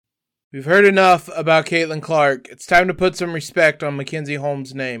We've heard enough about Caitlin Clark. It's time to put some respect on Mackenzie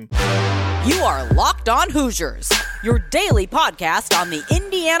Holmes' name. You are Locked On Hoosiers, your daily podcast on the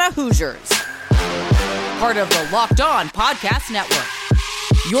Indiana Hoosiers. Part of the Locked On Podcast Network,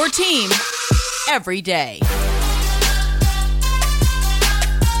 your team every day.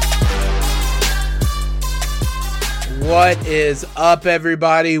 What is up,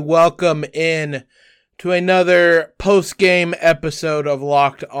 everybody? Welcome in to another post-game episode of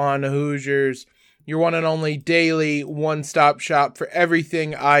Locked On Hoosiers, your one and only daily one-stop shop for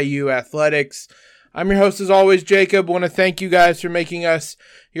everything IU athletics. I'm your host, as always, Jacob. I want to thank you guys for making us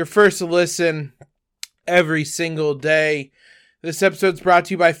your first listen every single day. This episode is brought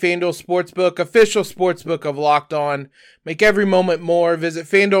to you by FanDuel Sportsbook, official sportsbook of Locked On. Make every moment more. Visit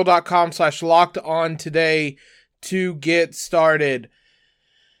FanDuel.com/LockedOn today to get started.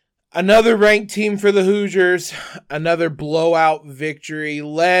 Another ranked team for the Hoosiers, another blowout victory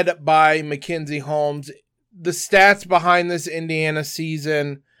led by Mackenzie Holmes. The stats behind this Indiana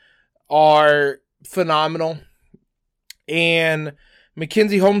season are phenomenal. And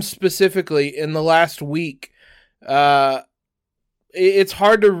Mackenzie Holmes specifically in the last week, it's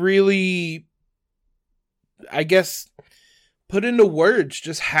hard to really, I guess, put into words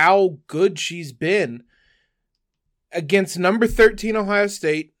just how good she's been. Against number 13 Ohio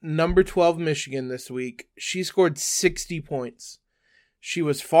State, number 12 Michigan this week, she scored 60 points. She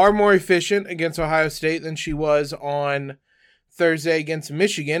was far more efficient against Ohio State than she was on Thursday against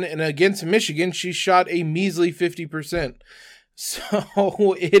Michigan. And against Michigan, she shot a measly 50%.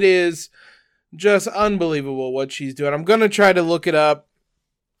 So it is just unbelievable what she's doing. I'm going to try to look it up.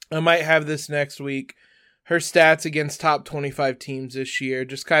 I might have this next week. Her stats against top 25 teams this year,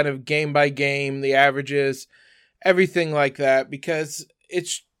 just kind of game by game, the averages, everything like that, because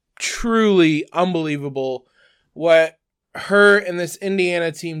it's truly unbelievable what her and this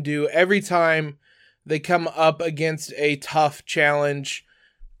Indiana team do every time they come up against a tough challenge.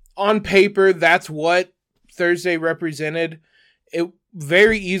 On paper, that's what Thursday represented. It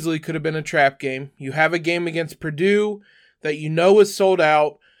very easily could have been a trap game. You have a game against Purdue that you know is sold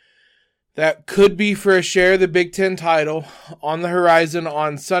out, that could be for a share of the Big Ten title on the horizon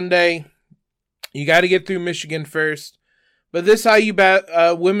on Sunday. You got to get through Michigan first. But this IU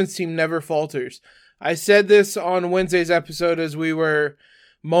women's team never falters. I said this on Wednesday's episode as we were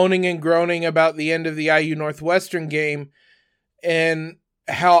moaning and groaning about the end of the IU Northwestern game and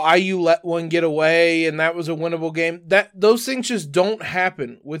how IU let one get away and that was a winnable game. Those things just don't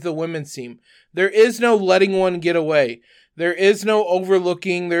happen with the women's team. There is no letting one get away. There is no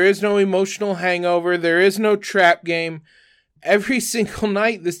overlooking. There is no emotional hangover. There is no trap game. Every single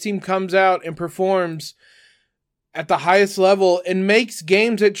night, this team comes out and performs at the highest level and makes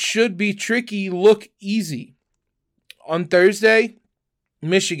games that should be tricky look easy. On Thursday,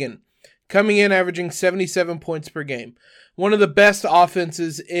 Michigan coming in averaging 77 points per game. One of the best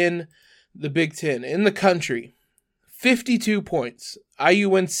offenses in the Big Ten, in the country. 52 points. IU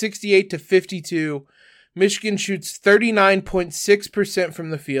wins 68-52. Michigan shoots 39.6% from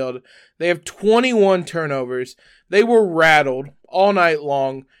the field. They have 21 turnovers. They were rattled all night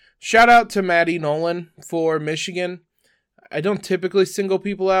long. Shout out to Maddie Nolan for Michigan. I don't typically single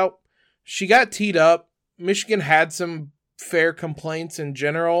people out. She got teed up. Michigan had some fair complaints in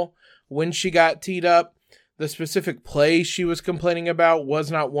general when she got teed up. The specific play she was complaining about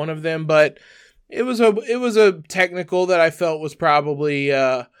was not one of them, but it was a technical that I felt was probably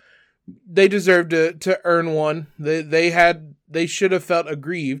they deserved to earn one. They should have felt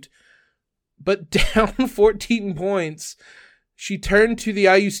aggrieved. But down 14 points, she turned to the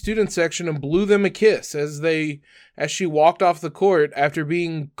IU student section and blew them a kiss as she walked off the court after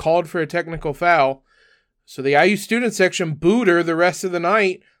being called for a technical foul. So the IU student section booed her the rest of the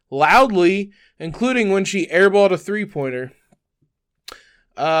night loudly, including when she airballed a three-pointer.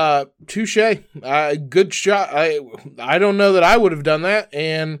 Touche. Good shot. I don't know that I would have done that,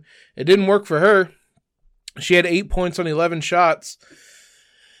 and it didn't work for her. She had 8 points on 11 shots.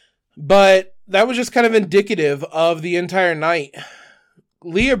 But that was just kind of indicative of the entire night.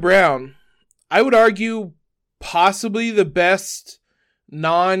 Leah Brown, I would argue possibly the best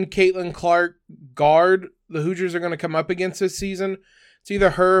non-Caitlin Clark guard the Hoosiers are going to come up against this season. It's either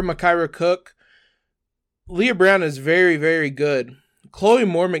her or Makira Cook. Leah Brown is very, very good. Chloe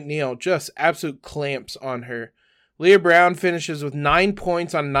Moore McNeil just absolute clamps on her. Leah Brown finishes with 9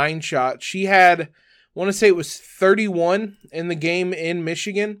 points on 9 shots. She had, I want to say it was 31 in the game in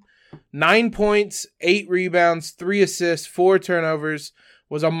Michigan. 9 points, 8 rebounds, 3 assists, 4 turnovers,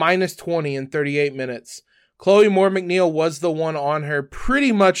 was a minus 20 in 38 minutes. Chloe Moore McNeil was the one on her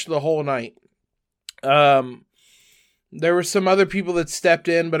pretty much the whole night. There were some other people that stepped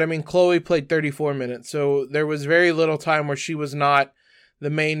in, but I mean, Chloe played 34 minutes, so there was very little time where she was not the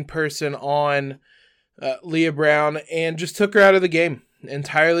main person on Leah Brown, and just took her out of the game.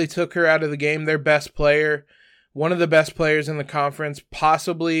 Entirely took her out of the game. Their best player, one of the best players in the conference,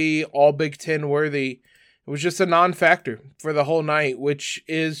 possibly all Big Ten worthy. It was just a non-factor for the whole night, which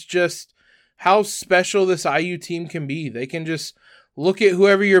is just how special this IU team can be. They can just look at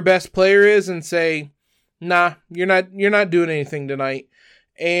whoever your best player is and say, nah, you're not doing anything tonight.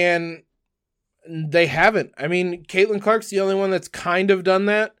 And they haven't. I mean, Caitlin Clark's the only one that's kind of done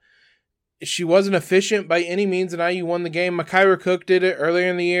that. She wasn't efficient by any means, and IU won the game. Makaira Cook did it earlier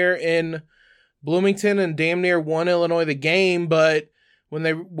in the year in Bloomington and damn near won Illinois the game, but when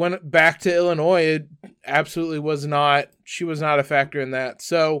they went back to Illinois, it absolutely was not. She was not a factor in that.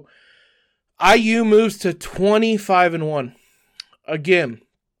 So IU moves to 25-1. Again,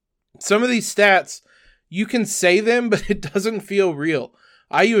 some of these stats, you can say them, but it doesn't feel real.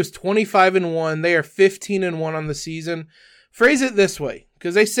 IU is 25-1. They are 15-1 on the season. Phrase it this way,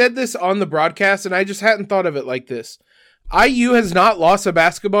 because they said this on the broadcast, and I just hadn't thought of it like this. IU has not lost a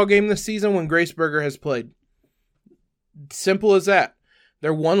basketball game this season when Grace Berger has played. Simple as that.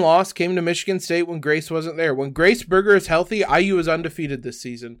 Their one loss came to Michigan State when Grace wasn't there. When Grace Berger is healthy, IU is undefeated this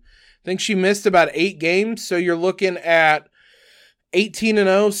season. I think she missed about 8 games, so you're looking at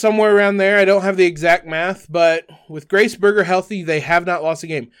 18-0, somewhere around there. I don't have the exact math, but with Grace Berger healthy, they have not lost a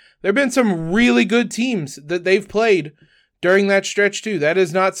game. There have been some really good teams that they've played during that stretch too. That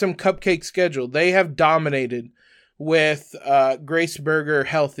is not some cupcake schedule. They have dominated with Grace Berger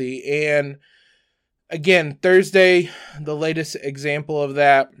healthy. And again, Thursday, the latest example of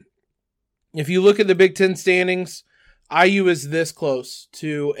that. If you look at the Big Ten standings, IU is this close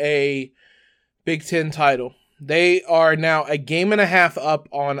to a Big Ten title. They are now a game and a half up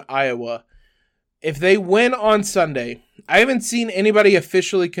on Iowa. If they win on Sunday, I haven't seen anybody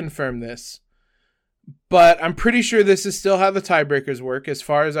officially confirm this, but I'm pretty sure this is still how the tiebreakers work, as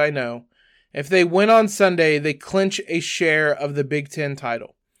far as I know. If they win on Sunday, they clinch a share of the Big Ten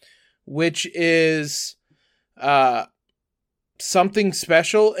title, which is something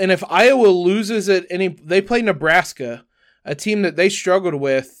special. And if Iowa loses they play Nebraska, a team that they struggled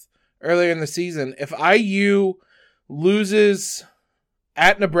with earlier in the season. If IU loses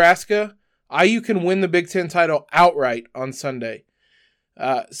at Nebraska, IU can win the Big Ten title outright on Sunday.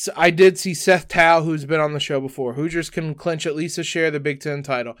 So I did see Seth Tao, who's been on the show before. Hoosiers can clinch at least a share of the Big Ten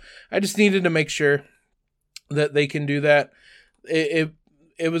title. I just needed to make sure that they can do that. It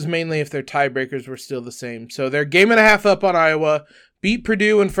was mainly if their tiebreakers were still the same. So they're game and a half up on Iowa. Beat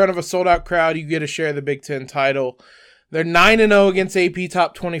Purdue in front of a sold-out crowd. You get a share of the Big Ten title. They're 9-0 against AP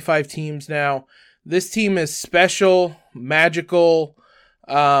top 25 teams now. This team is special, magical,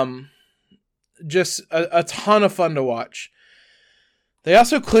 just a ton of fun to watch. They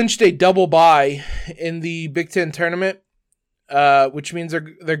also clinched a double bye in the Big Ten tournament, which means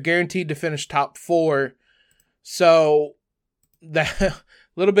they're guaranteed to finish top 4. So that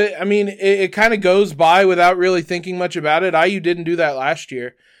little bit, I mean, it kind of goes by without really thinking much about it. IU didn't do that last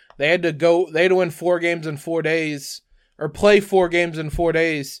year. They had to win 4 games in 4 days, or play 4 games in 4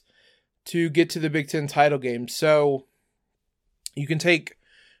 days to get to the Big Ten title game. So you can take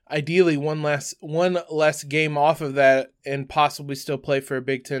ideally one less game off of that and possibly still play for a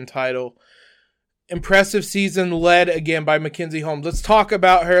Big Ten title. Impressive season led again by Mackenzie Holmes. Let's talk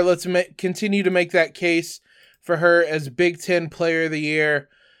about her. Let's continue to make that case for her as Big Ten Player of the Year.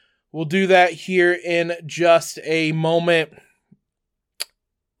 We'll do that here in just a moment.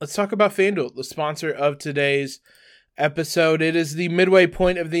 Let's talk about FanDuel, the sponsor of today's episode. It is the midway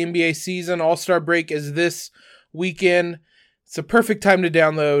point of the NBA season. All-Star break is this weekend. It's a perfect time to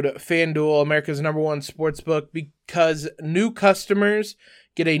download FanDuel, America's #1 sportsbook, because new customers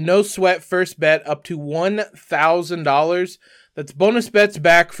get a no-sweat first bet up to $1,000. That's bonus bets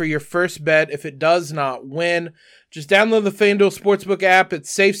back for your first bet if it does not win. Just download the FanDuel Sportsbook app.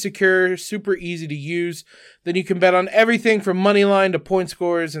 It's safe, secure, super easy to use. Then you can bet on everything from money line to point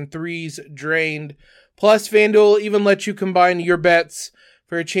scores and threes drained. Plus, FanDuel even lets you combine your bets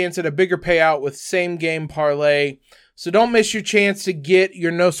for a chance at a bigger payout with same-game parlay. So don't miss your chance to get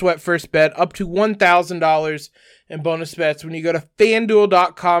your no-sweat first bet up to $1,000 in bonus bets when you go to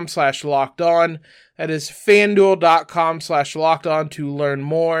FanDuel.com/lockedon. That is FanDuel.com/lockedon to learn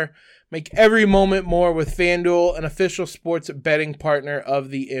more. Make every moment more with FanDuel, an official sports betting partner of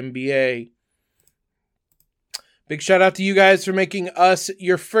the NBA. Big shout out to you guys for making us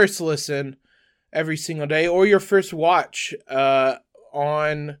your first listen every single day, or your first watch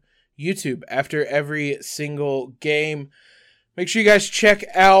on YouTube after every single game. Make sure you guys check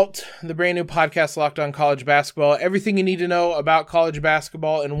out the brand new podcast, Locked On College Basketball. Everything you need to know about college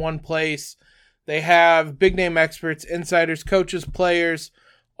basketball in one place. They have big name experts, insiders, coaches, players,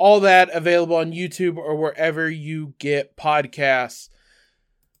 all that available on YouTube or wherever you get podcasts.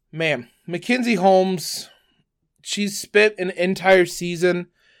 Man, Mackenzie Holmes, she's spent an entire season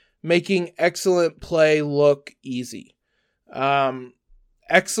making excellent play look easy.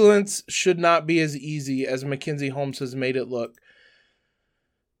 Excellence should not be as easy as Mackenzie Holmes has made it look.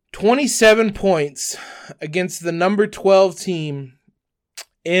 27 points against the number 12 team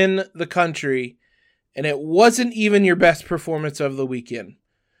in the country, and it wasn't even your best performance of the weekend.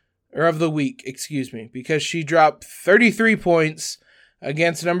 Or of the week, excuse me, because she dropped 33 points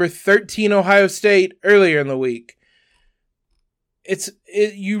against number 13 Ohio State earlier in the week.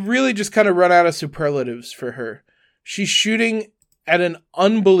 You really just kind of run out of superlatives for her. She's shooting at an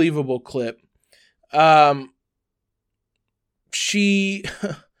unbelievable clip. She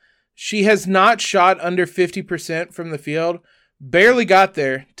has not shot under 50% from the field. Barely got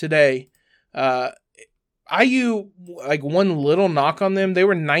there today. IU, like, one little knock on them, they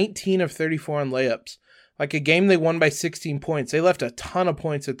were 19 of 34 on layups. Like a game they won by 16 points. They left a ton of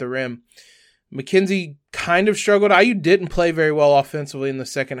points at the rim. Mackenzie kind of struggled. IU didn't play very well offensively in the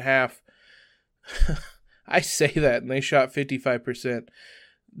second half. I say that, and they shot 55%.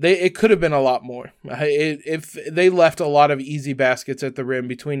 It could have been a lot more. If they left a lot of easy baskets at the rim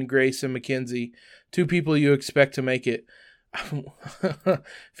between Grace and Mackenzie, two people you expect to make it.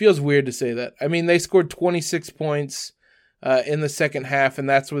 Feels weird to say that. I mean, they scored 26 points in the second half, and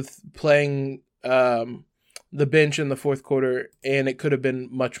that's with playing the bench in the fourth quarter, and it could have been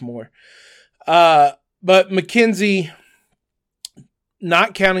much more. But Mackenzie,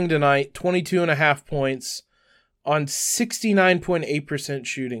 not counting tonight, 22.5 points on 69.8%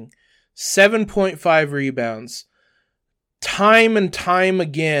 shooting, 7.5 rebounds, time and time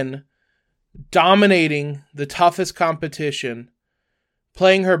again dominating the toughest competition,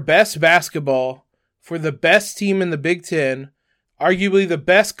 playing her best basketball for the best team in the Big Ten, arguably the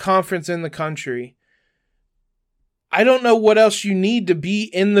best conference in the country. I don't know what else you need to be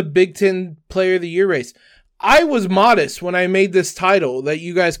in the Big Ten Player of the Year race. I was modest when I made this title that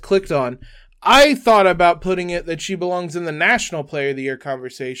you guys clicked on. I thought about putting it that she belongs in the National Player of the Year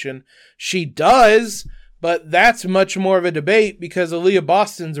conversation. She does, but that's much more of a debate because Aaliyah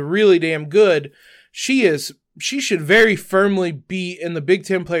Boston's really damn good. She should very firmly be in the Big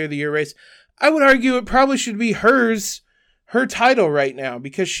Ten Player of the Year race. I would argue it probably should be her title right now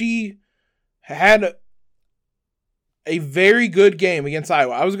because she had a very good game against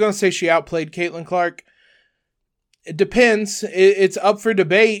Iowa. I was going to say she outplayed Caitlin Clark. It depends. It's up for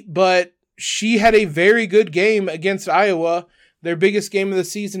debate, but she had a very good game against Iowa, their biggest game of the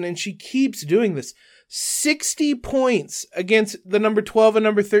season, and she keeps doing this. 60 points against the number 12 and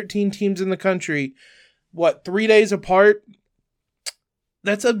number 13 teams in the country. 3 days apart?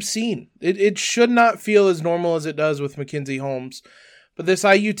 That's obscene. It should not feel as normal as it does with Mackenzie Holmes. But this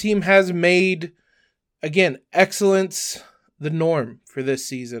IU team has made, again, excellence the norm for this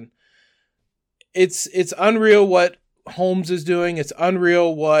season. It's unreal what Holmes is doing. It's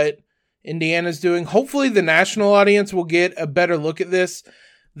unreal what Indiana's doing. Hopefully the national audience will get a better look at this.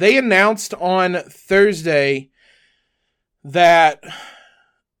 They announced on Thursday that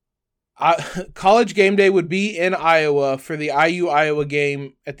College Game Day would be in Iowa for the IU-Iowa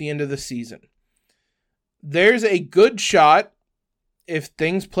game at the end of the season. There's a good shot, if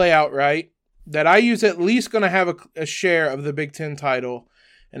things play out right, that IU's at least going to have a share of the Big Ten title.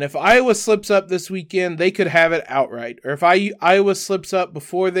 And if Iowa slips up this weekend, they could have it outright. Or if Iowa slips up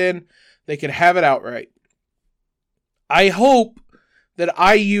before then, they could have it outright. I hope that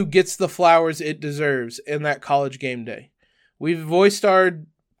IU gets the flowers it deserves in that College Game Day. We've voiced our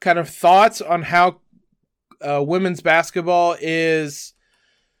kind of thoughts on how women's basketball is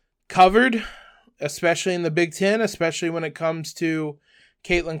covered, especially in the Big Ten, especially when it comes to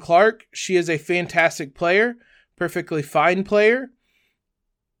Caitlin Clark. She is a fantastic player, perfectly fine player.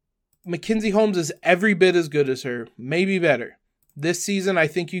 Mackenzie Holmes is every bit as good as her, maybe better. This season, I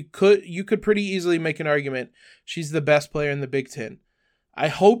think you could pretty easily make an argument she's the best player in the Big Ten. I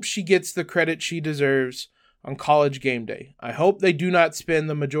hope she gets the credit she deserves on College Game Day. I hope they do not spend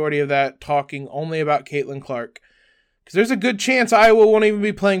the majority of that talking only about Caitlin Clark, because there's a good chance Iowa won't even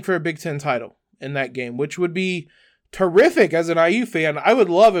be playing for a Big Ten title in that game, which would be terrific as an IU fan. I would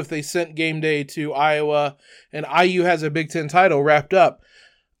love if they sent Game Day to Iowa and IU has a Big Ten title wrapped up.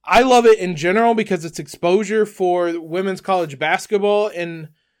 I love it in general because it's exposure for women's college basketball. And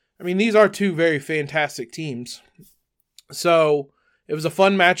I mean, these are two very fantastic teams. So It was a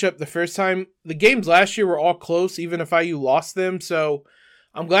fun matchup the first time. The games last year were all close, even if IU lost them. So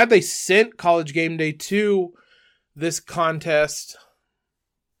I'm glad they sent College Game Day to this contest.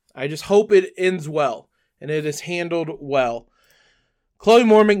 I just hope it ends well and it is handled well. Chloe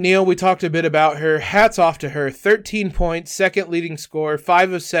Moore McNeil, we talked a bit about her. Hats off to her. 13 points, second leading scorer,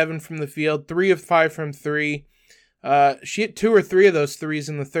 5 of 7 from the field, 3 of 5 from 3. She hit 2 or 3 of those threes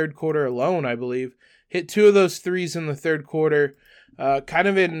in the third quarter alone, I believe. Hit 2 of those threes in the third quarter. Kind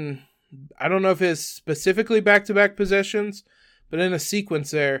of in, I don't know if it's specifically back-to-back possessions, but in a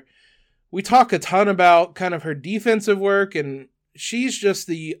sequence there. We talk a ton about kind of her defensive work, and she's just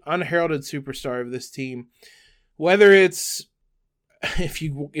the unheralded superstar of this team. Whether it's, if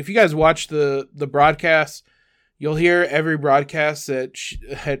you guys watch the broadcast, you'll hear every broadcast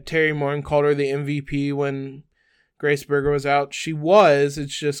that Terry Morton called her the MVP when Grace Berger was out. She was.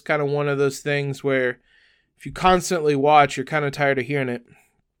 It's just kind of one of those things where if you constantly watch, you're kind of tired of hearing it.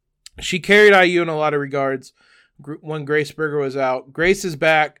 She carried IU in a lot of regards when Grace Berger was out. Grace is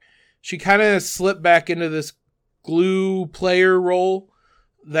back. She kind of slipped back into this glue player role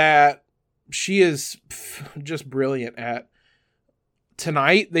that she is just brilliant at.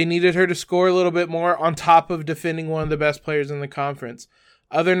 Tonight, they needed her to score a little bit more on top of defending one of the best players in the conference.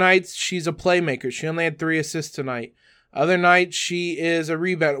 Other nights, she's a playmaker. She only had 3 assists tonight. Other nights, she is a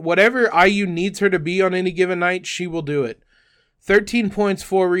rebound. Whatever IU needs her to be on any given night, she will do it. 13 points,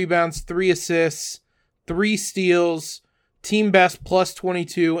 4 rebounds, 3 assists, 3 steals, team best plus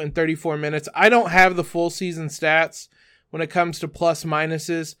 22 in 34 minutes. I don't have the full season stats when it comes to plus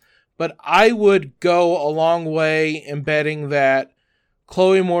minuses, but I would go a long way in betting that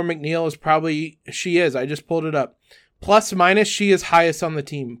Chloe Moore McNeil is I just pulled it up. Plus minus, she is highest on the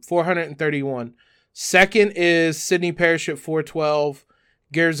team, 431. Second is Sydney Parrish at 412,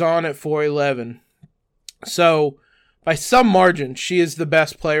 Gerzon at 411. So by some margin, she is the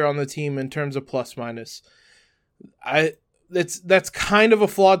best player on the team in terms of plus minus. That's kind of a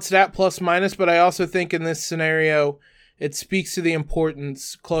flawed stat, plus minus, but I also think in this scenario, it speaks to the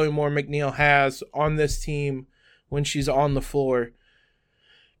importance Chloe Moore McNeil has on this team when she's on the floor.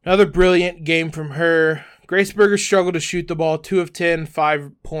 Another brilliant game from her. Grace Berger struggled to shoot the ball, 2 of 10,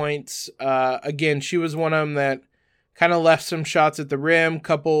 5 points. Again, she was one of them that kind of left some shots at the rim.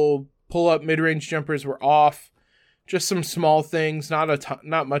 Couple pull-up mid-range jumpers were off. Just some small things,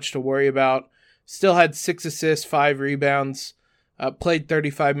 not much to worry about. Still had 6 assists, 5 rebounds. Played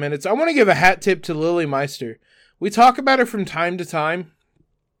 35 minutes. I want to give a hat tip to Lily Meister. We talk about her from time to time,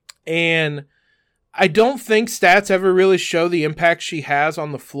 and I don't think stats ever really show the impact she has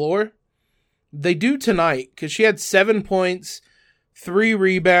on the floor. They do tonight because she had 7 points, 3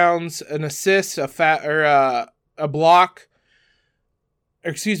 rebounds, an assist, a block.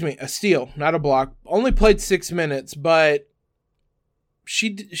 A steal, not a block. Only played 6 minutes, but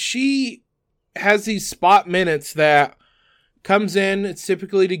she has these spot minutes that comes in. It's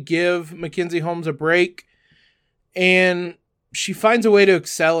typically to give Mackenzie Holmes a break, and she finds a way to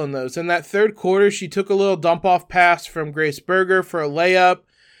excel in those. In that third quarter, she took a little dump-off pass from Grace Berger for a layup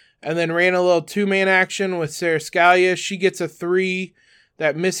and then ran a little two-man action with Sarah Scalia. She gets a 3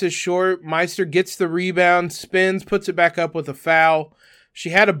 that misses short. Meister gets the rebound, spins, puts it back up with a foul. She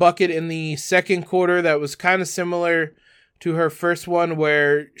had a bucket in the second quarter that was kind of similar to her first one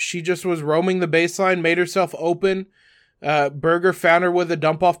where she just was roaming the baseline, made herself open. Berger found her with a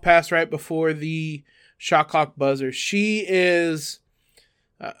dump-off pass right before the shot clock buzzer. She is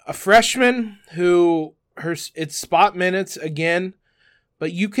a freshman who it's spot minutes again,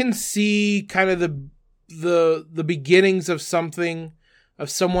 but you can see kind of the beginnings of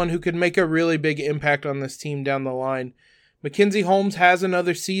someone who could make a really big impact on this team down the line. Mackenzie Holmes has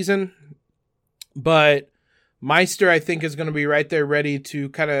another season, but Meister, I think, is going to be right there ready to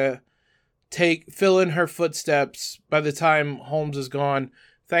kind of fill in her footsteps by the time Holmes is gone.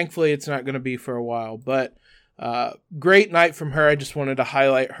 Thankfully, it's not going to be for a while, but great night from her. I just wanted to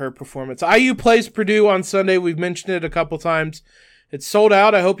highlight her performance. IU plays Purdue on Sunday. We've mentioned it a couple times. It's sold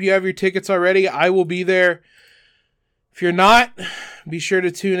out. I hope you have your tickets already. I will be there. If you're not, be sure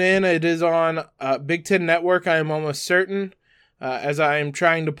to tune in. It is on Big Ten Network, I am almost certain, as I am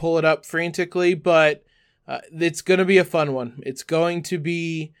trying to pull it up frantically, but it's going to be a fun one. It's going to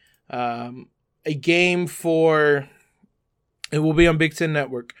be a game it will be on Big Ten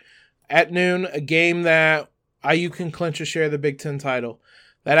Network. At noon, a game that IU can clinch a share of the Big Ten title.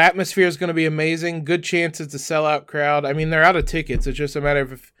 That atmosphere is going to be amazing. Good chance it's a sellout crowd. I mean, they're out of tickets. It's just a matter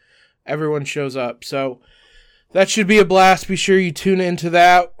of if everyone shows up. So that should be a blast. Be sure you tune into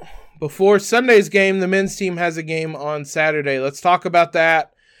that. Before Sunday's game, the men's team has a game on Saturday. Let's talk about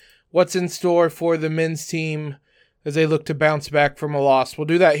that. What's in store for the men's team as they look to bounce back from a loss. We'll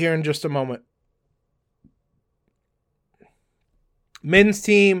do that here in just a moment. Men's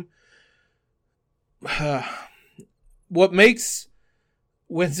team, what makes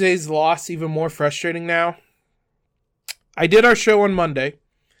Wednesday's loss even more frustrating now, I did our show on Monday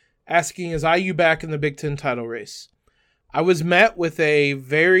asking, is IU back in the Big Ten title race? I was met with a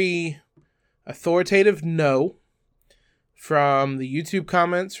very authoritative no from the YouTube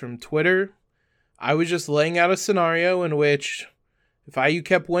comments, from Twitter. I was just laying out a scenario in which if IU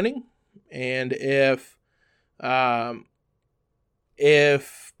kept winning and if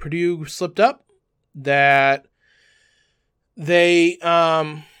Purdue slipped up, that IU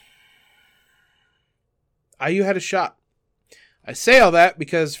had a shot. I say all that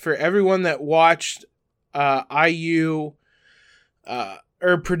because for everyone that watched IU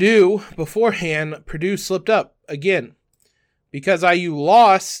or Purdue beforehand, Purdue slipped up again. Because IU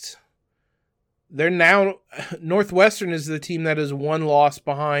lost, they're now, Northwestern is the team that is one loss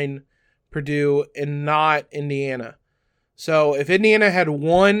behind Purdue and not Indiana. So if Indiana had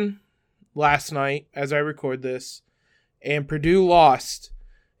won last night, as I record this, and Purdue lost,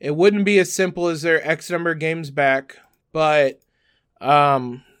 it wouldn't be as simple as their X number of games back, but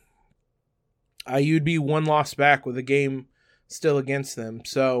IU'd be one loss back with a game still against them.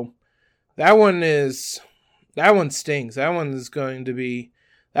 So that one stings. That one is going to be,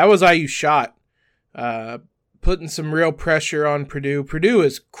 that was IU shot. Putting some real pressure on Purdue. Purdue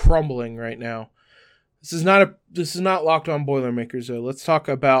is crumbling right now. This is not Locked On Boilermakers though. Let's talk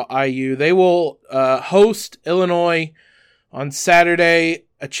about IU. They will host Illinois on Saturday.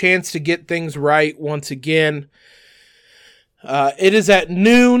 A chance to get things right once again. It is at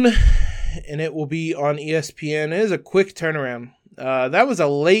noon, and it will be on ESPN. It is a quick turnaround. That was a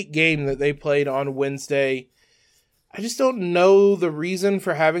late game that they played on Wednesday. I just don't know the reason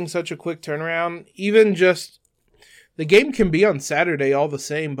for having such a quick turnaround. Even just, the game can be on Saturday all the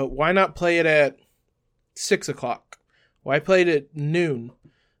same, but why not play it at 6 o'clock? Why play it at noon?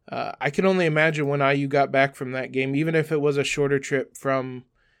 I can only imagine when IU got back from that game, even if it was a shorter trip from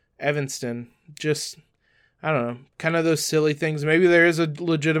Evanston. Just, I don't know, kind of those silly things. Maybe there is a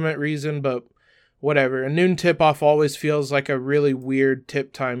legitimate reason, but whatever. A noon tip-off always feels like a really weird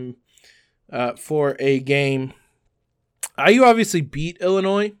tip time for a game. IU obviously beat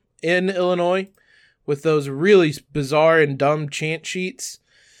Illinois in Illinois with those really bizarre and dumb chant sheets.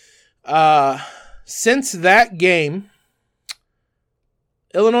 Since that game,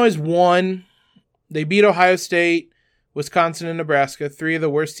 Illinois won. They beat Ohio State, Wisconsin, and Nebraska, three of the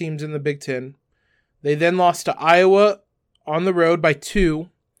worst teams in the Big Ten. They then lost to Iowa on the road by 2.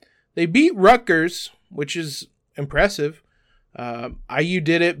 They beat Rutgers, which is impressive. IU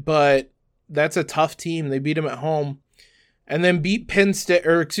did it, but that's a tough team. They beat them at home. And then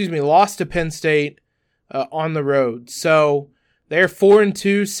lost to Penn State on the road. So they're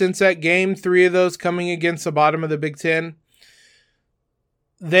 4-2 since that game, 3 of those coming against the bottom of the Big Ten.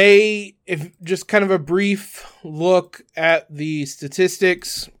 If just kind of a brief look at the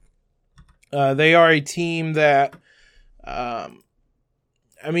statistics, they are a team that,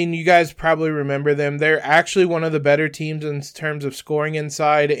 you guys probably remember them. They're actually one of the better teams in terms of scoring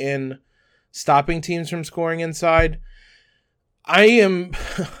inside and stopping teams from scoring inside. I am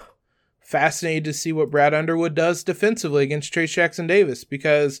fascinated to see what Brad Underwood does defensively against Trayce Jackson-Davis,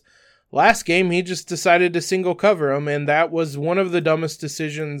 because last game he just decided to single cover him, and that was one of the dumbest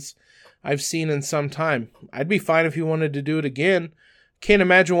decisions I've seen in some time. I'd be fine if he wanted to do it again. Can't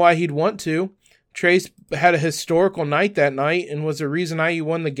imagine why he'd want to. Trayce had a historical night that night and was the reason IU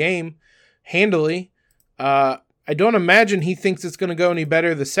won the game handily. I don't imagine he thinks it's going to go any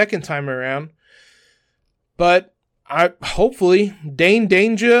better the second time around. But hopefully, Dane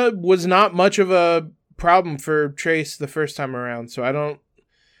Danger was not much of a problem for Trayce the first time around. So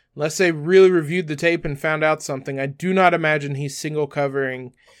unless they really reviewed the tape and found out something, I do not imagine he's single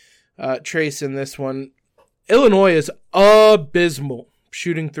covering Trayce in this one. Illinois is abysmal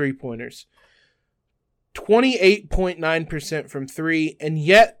shooting 3-pointers. 28.9% from 3, and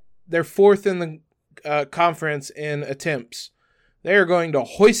yet they're 4th in the conference in attempts. They are going to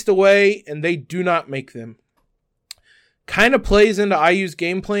hoist away, and they do not make them. Kind of plays into IU's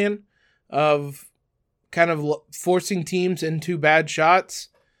game plan of kind of forcing teams into bad shots.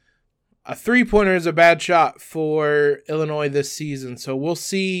 A 3-pointer is a bad shot for Illinois this season, so we'll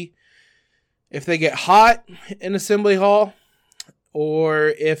see if they get hot in Assembly Hall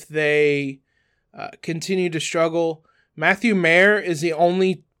or if they continue to struggle. Matthew Mayer is the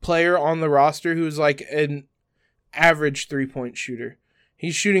only player on the roster who's like an average 3-point shooter.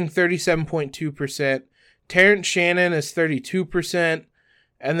 He's shooting 37.2%. Terrence Shannon is 32%.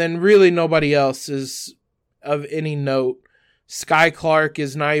 And then really nobody else is of any note. Sky Clark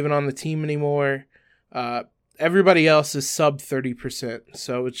is not even on the team anymore. Everybody else is sub 30%.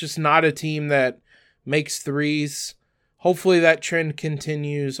 So it's just not a team that makes threes. Hopefully that trend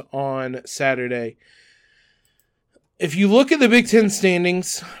continues on Saturday. If you look at the Big Ten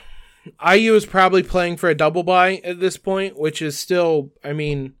standings, IU is probably playing for a double bye at this point, which is still,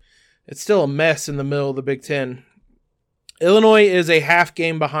 it's still a mess in the middle of the Big Ten. Illinois is a half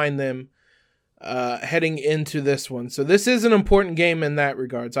game behind them heading into this one. So this is an important game in that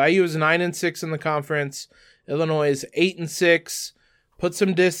regards. IU is 9-6 in the conference. Illinois is 8-6. Put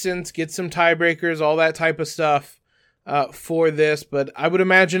some distance, get some tiebreakers, all that type of stuff for this. But I would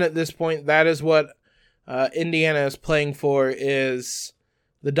imagine at this point that is what Indiana is playing for, is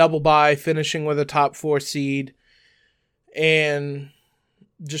the double bye, finishing with a top 4 seed, and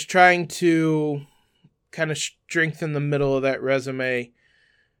just trying to kind of strengthen the middle of that resume.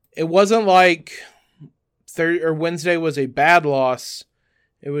 It wasn't like Wednesday was a bad loss.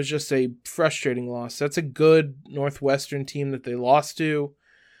 It was just a frustrating loss. That's a good Northwestern team that they lost to.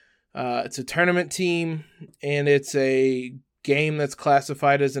 It's a tournament team, and it's a game that's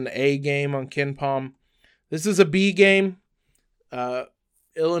classified as an A game on KenPom. This is a B game.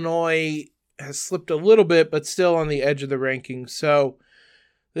 Illinois has slipped a little bit, but still on the edge of the rankings. So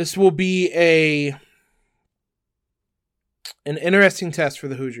this will be an interesting test for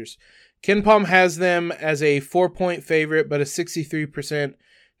the Hoosiers. KenPom has them as a 4-point favorite, but a 63%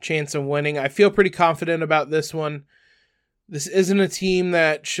 chance of winning. I feel pretty confident about this one. This isn't a team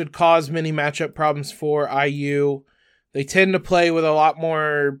that should cause many matchup problems for IU. They tend to play with a lot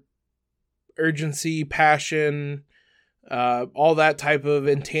more urgency, passion, all that type of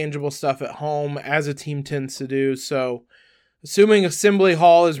intangible stuff at home, as a team tends to do. So assuming Assembly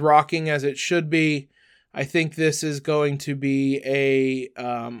Hall is rocking as it should be, I think this is going to be a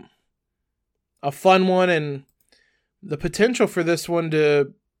fun one, and the potential for this one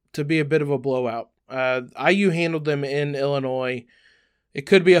to be a bit of a blowout. IU handled them in Illinois. It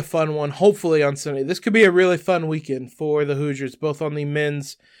could be a fun one, hopefully on Sunday. This could be a really fun weekend for the Hoosiers, both on the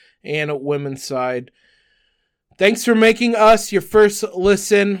men's and women's side. Thanks for making us your first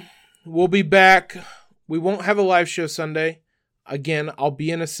listen. We'll be back. We won't have a live show Sunday. Again, I'll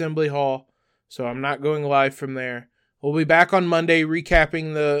be in Assembly Hall, so I'm not going live from there. We'll be back on Monday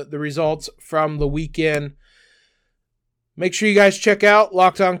recapping the results from the weekend. Make sure you guys check out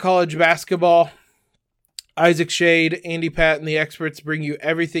Locked On College Basketball. Isaac Shade, Andy Patton, the experts bring you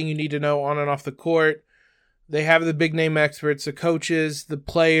everything you need to know on and off the court. They have the big name experts, the coaches, the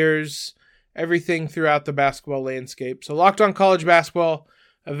players, everything throughout the basketball landscape. So Locked On College Basketball,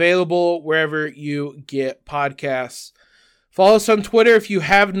 available wherever you get podcasts. Follow us on Twitter if you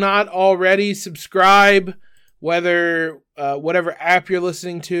have not already. Subscribe, whether whatever app you're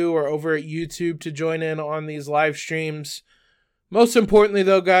listening to, or over at YouTube to join in on these live streams. Most importantly,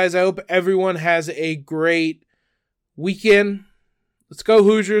 though, guys, I hope everyone has a great weekend. Let's go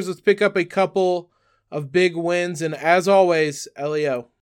Hoosiers. Let's pick up a couple of big wins. And as always, LEO.